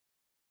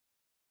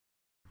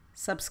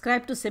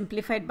Subscribe to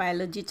Simplified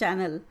Biology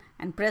channel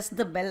and press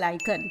the bell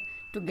icon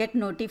to get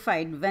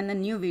notified when a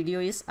new video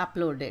is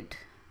uploaded.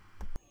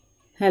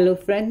 Hello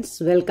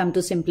friends, welcome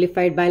to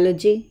Simplified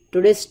Biology.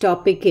 Today's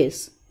topic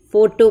is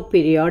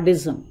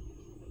photoperiodism.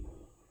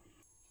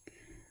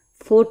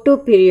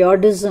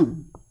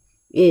 Photoperiodism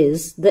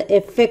is the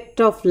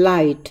effect of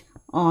light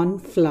on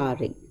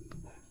flowering.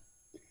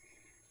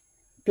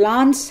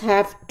 Plants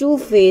have two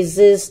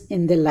phases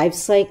in the life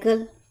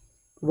cycle.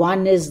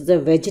 One is the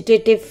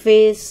vegetative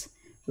phase,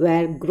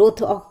 where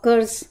growth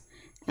occurs,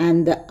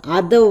 and the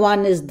other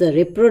one is the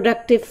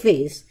reproductive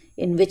phase,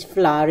 in which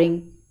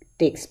flowering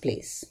takes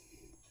place.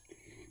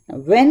 Now,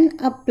 when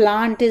a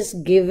plant is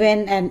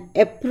given an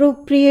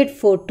appropriate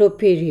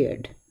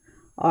photoperiod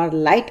or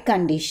light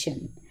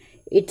condition,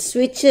 it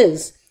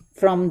switches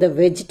from the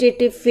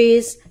vegetative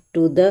phase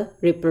to the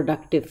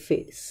reproductive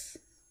phase.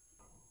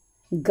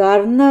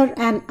 Garner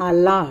and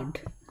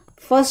Allard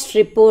first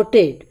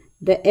reported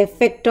the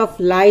effect of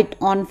light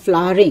on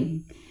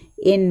flowering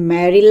in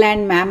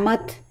Maryland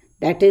mammoth,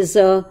 that is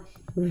a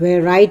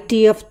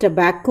variety of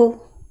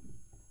tobacco,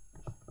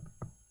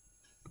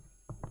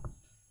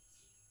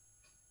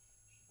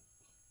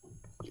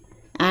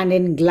 and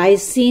in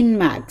glycine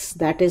max,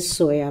 that is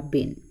soya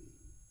bean.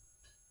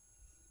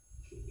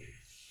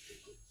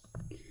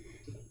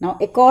 Now,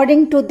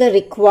 according to the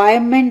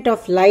requirement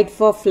of light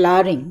for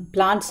flowering,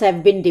 plants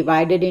have been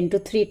divided into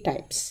three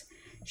types: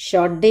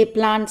 short day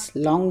plants,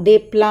 long day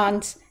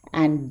plants,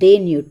 and day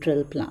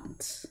neutral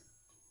plants.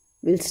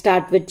 We'll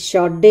start with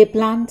short day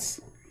plants.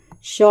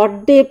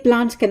 Short day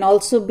plants can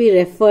also be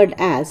referred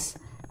as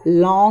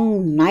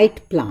long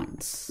night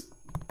plants.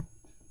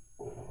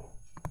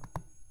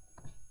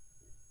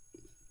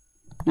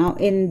 Now,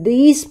 in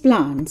these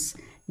plants,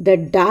 the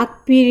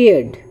dark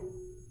period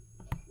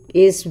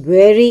is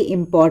very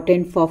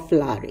important for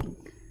flowering.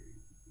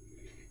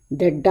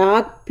 The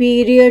dark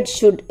period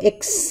should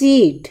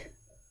exceed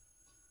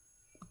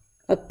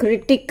a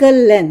critical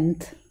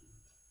length,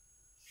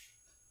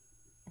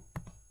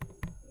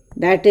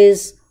 that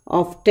is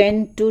of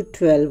 10 to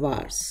 12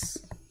 hours.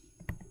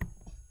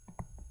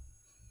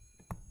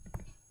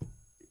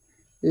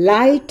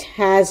 Light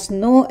has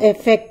no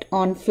effect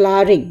on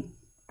flowering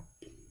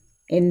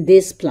in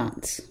these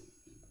plants.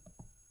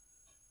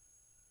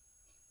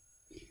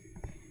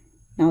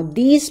 Now,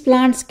 these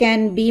plants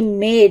can be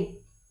made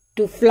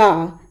to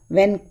flower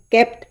when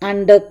kept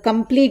under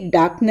complete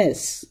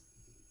darkness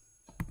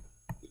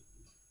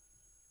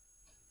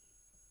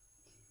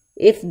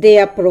if they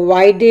are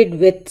provided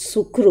with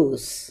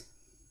sucrose.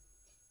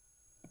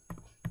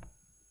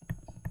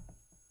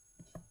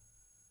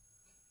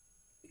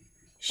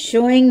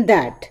 Showing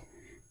that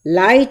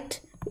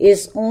light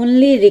is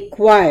only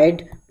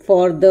required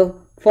for the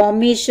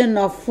formation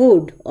of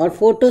food or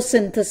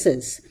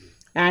photosynthesis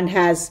and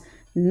has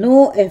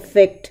no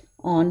effect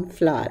on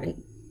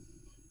flowering.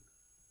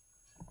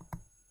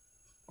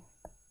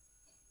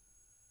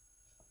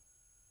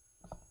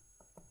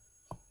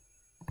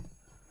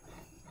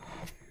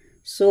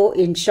 So,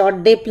 in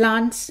short day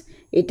plants,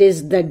 it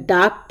is the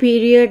dark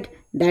period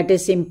that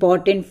is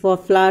important for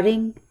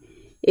flowering.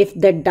 If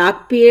the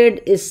dark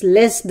period is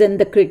less than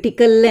the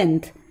critical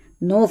length,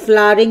 no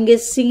flowering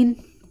is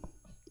seen.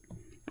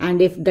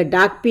 And if the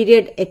dark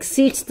period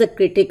exceeds the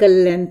critical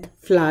length,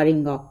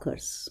 flowering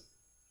occurs.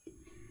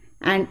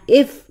 And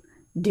if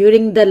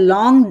during the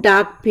long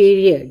dark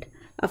period,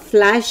 a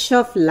flash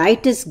of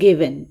light is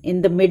given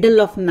in the middle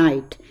of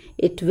night,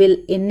 it will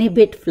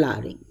inhibit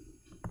flowering,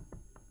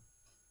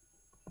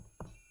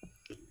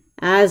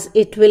 as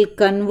it will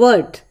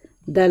convert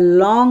the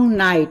long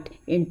night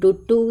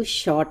into two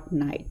short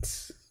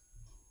nights.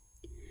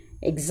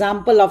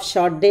 Example of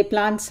short day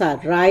plants are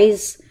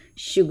rice,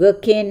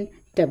 sugarcane,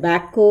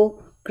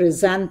 tobacco,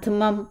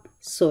 chrysanthemum,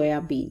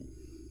 soya bean.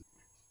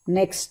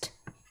 Next,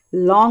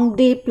 long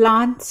day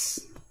plants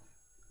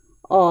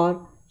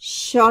or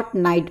short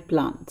night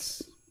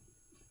plants.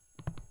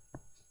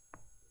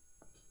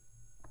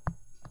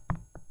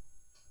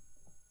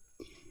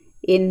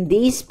 In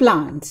these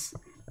plants,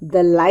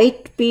 the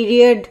light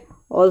period,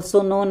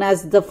 also known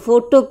as the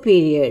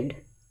photoperiod,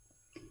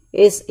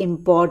 is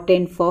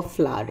important for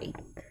flowering.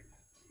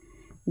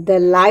 The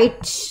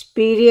light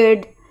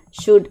period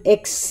should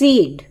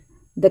exceed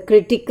the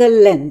critical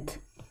length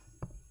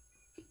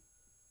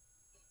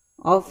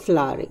of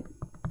flowering.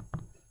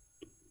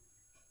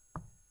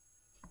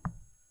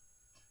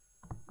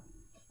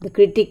 The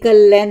critical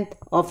length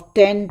of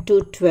 10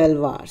 to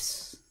 12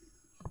 hours.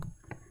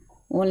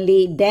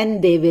 Only then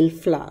they will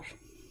flower.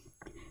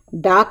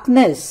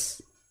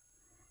 Darkness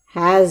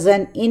has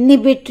an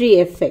inhibitory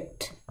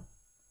effect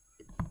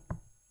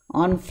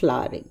on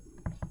flowering.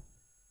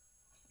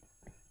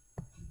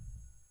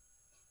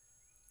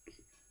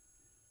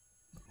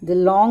 The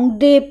long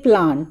day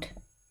plant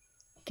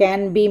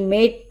can be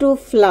made to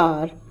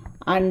flower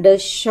under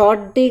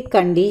short day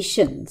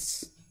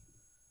conditions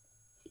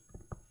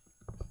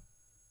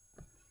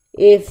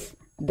if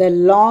the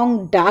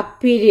long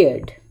dark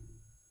period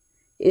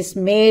is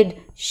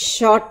made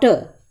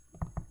shorter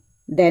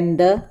than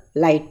the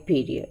light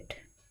period.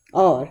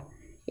 or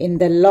in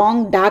the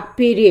long dark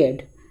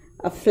period,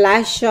 a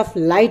flash of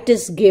light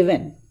is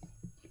given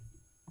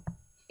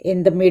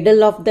in the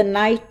middle of the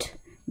night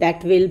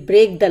that will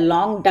break the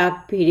long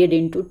dark period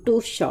into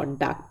 2 short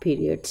dark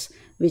periods,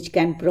 which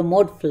can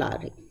promote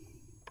flowering.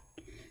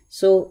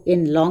 So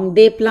in long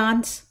day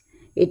plants,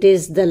 it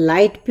is the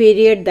light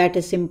period that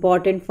is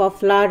important for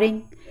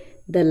flowering.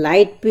 The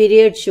light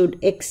period should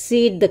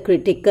exceed the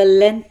critical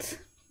length.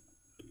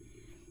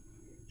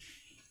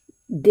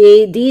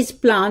 These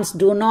plants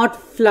do not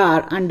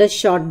flower under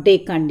short day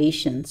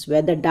conditions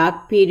where the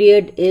dark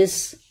period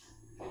is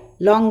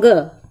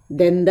longer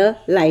than the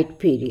light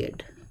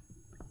period.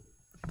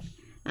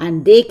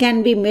 And they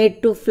can be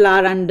made to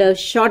flower under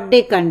short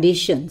day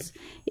conditions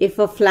if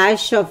a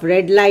flash of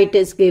red light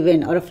is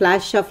given or a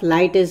flash of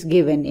light is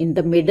given in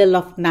the middle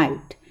of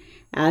night,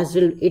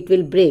 it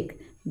will break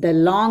the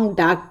long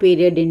dark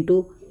period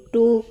into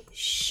 2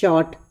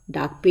 short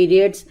dark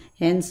periods,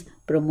 hence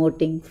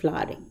promoting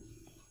flowering.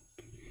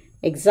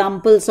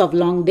 Examples of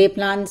long day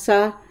plants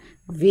are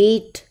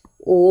wheat,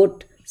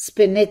 oat,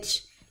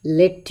 spinach,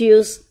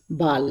 lettuce,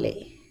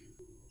 barley.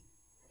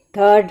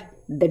 Third,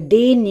 the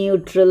day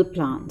neutral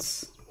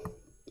plants.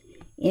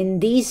 In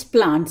these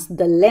plants,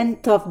 the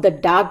length of the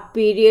dark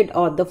period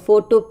or the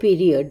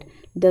photoperiod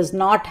does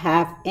not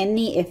have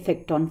any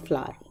effect on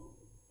flowering.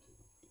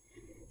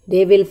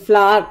 They will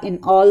flower in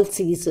all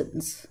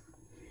seasons.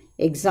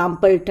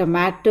 Example,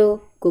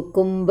 tomato,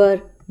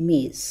 cucumber,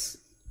 maize.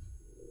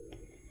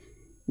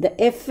 The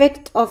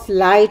effect of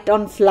light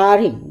on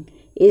flowering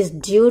is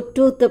due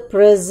to the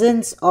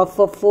presence of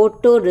a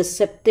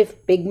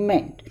photoreceptive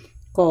pigment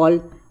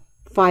called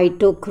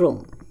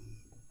phytochrome.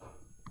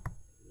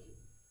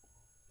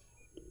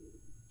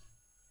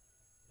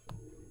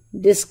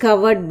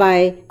 Discovered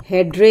by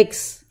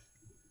Hendricks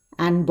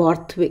and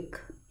Borthwick.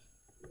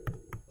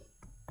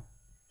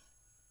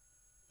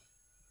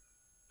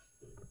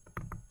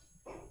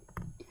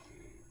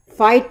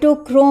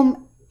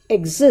 Phytochrome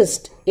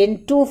exists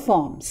in 2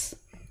 forms,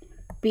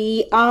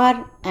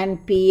 PR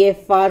and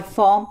PFR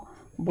form,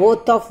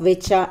 both of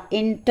which are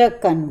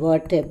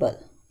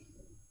interconvertible.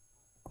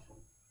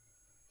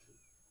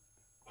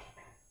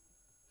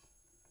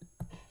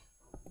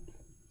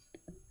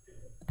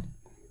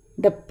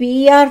 The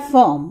PR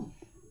form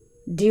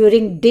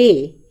during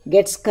day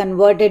gets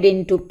converted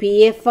into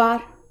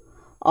PFR,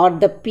 or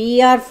the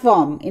PR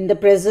form in the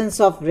presence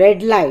of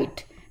red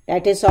light,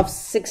 that is of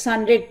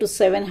 600 to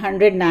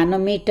 700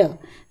 nanometer,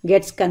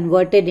 gets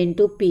converted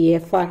into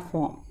PFR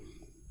form.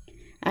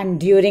 And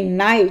during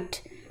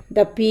night,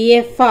 the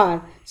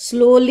PFR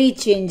slowly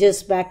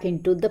changes back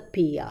into the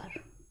PR.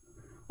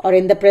 Or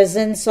in the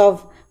presence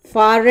of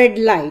far red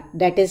light,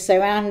 that is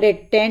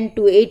 710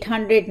 to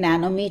 800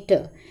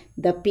 nanometer,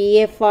 the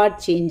PFR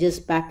changes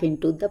back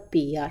into the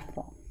PR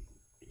form.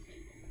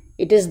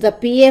 It is the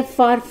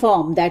PFR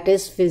form that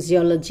is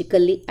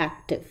physiologically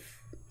active.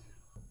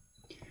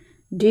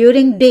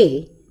 During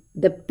day,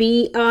 the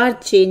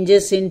PR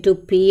changes into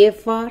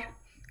PFR,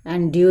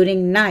 and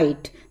during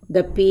night,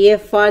 the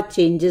PFR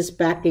changes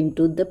back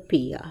into the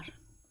PR.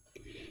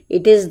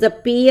 It is the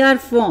PR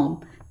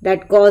form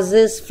that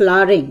causes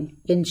flowering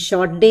in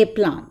short day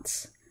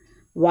plants,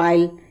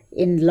 while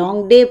in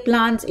long day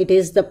plants, it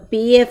is the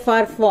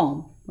PFR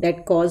form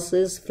that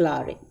causes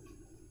flowering.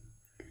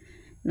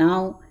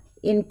 Now,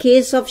 in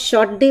case of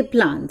short day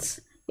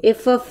plants,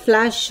 if a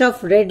flash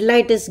of red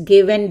light is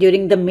given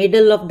during the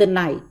middle of the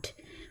night,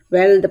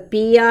 well, the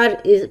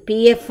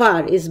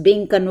PFR is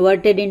being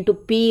converted into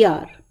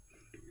PR.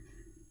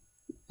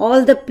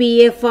 All the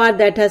PFR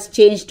that has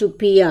changed to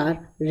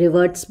PR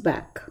reverts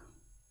back,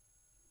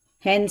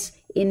 hence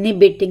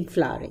inhibiting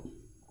flowering.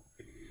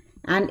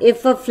 And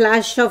if a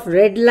flash of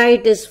red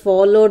light is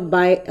followed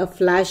by a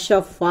flash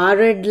of far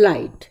red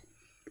light,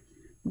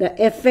 the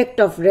effect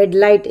of red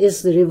light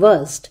is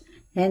reversed,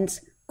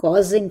 hence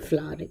causing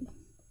flowering.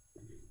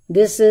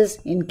 This is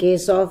in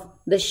case of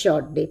the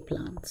short day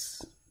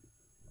plants.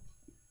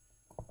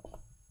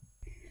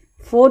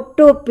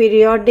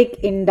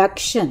 Photoperiodic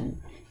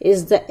induction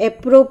is the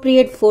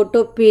appropriate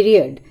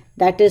photoperiod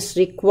that is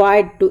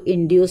required to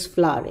induce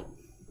flowering.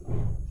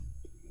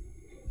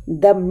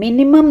 The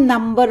minimum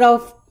number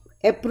of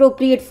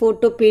appropriate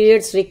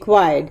photoperiods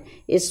required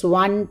is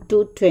 1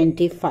 to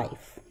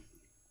 25.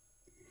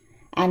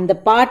 And the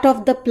part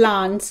of the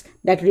plants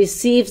that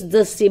receives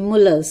the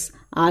stimulus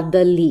are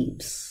the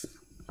leaves.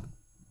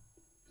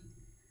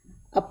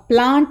 A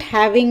plant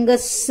having a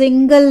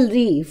single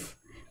leaf,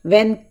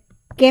 when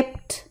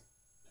kept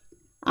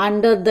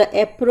under the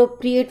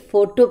appropriate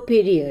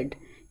photoperiod,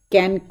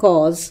 can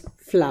cause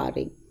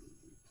flowering.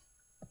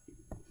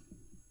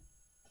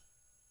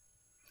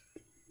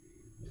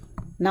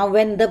 Now,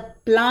 when the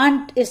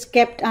plant is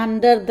kept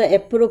under the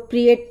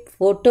appropriate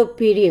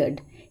photoperiod,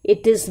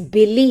 it is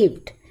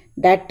believed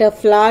that a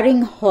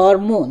flowering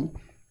hormone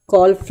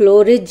called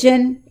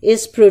florigen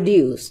is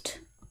produced,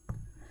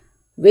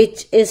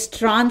 which is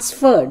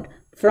transferred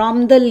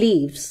from the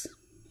leaves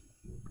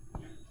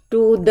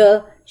to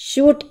the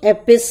shoot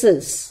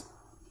apices,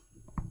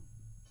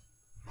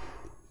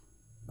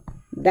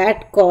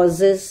 that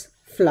causes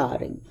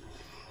flowering,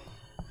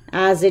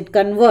 as it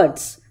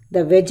converts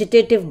the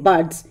vegetative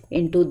buds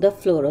into the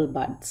floral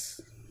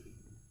buds.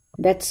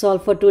 That's all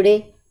for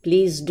today.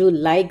 Please do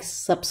like,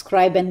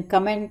 subscribe and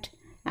comment,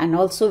 and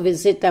also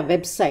visit our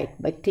website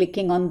by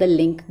clicking on the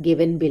link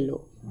given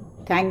below.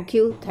 Thank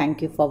you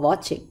for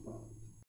watching.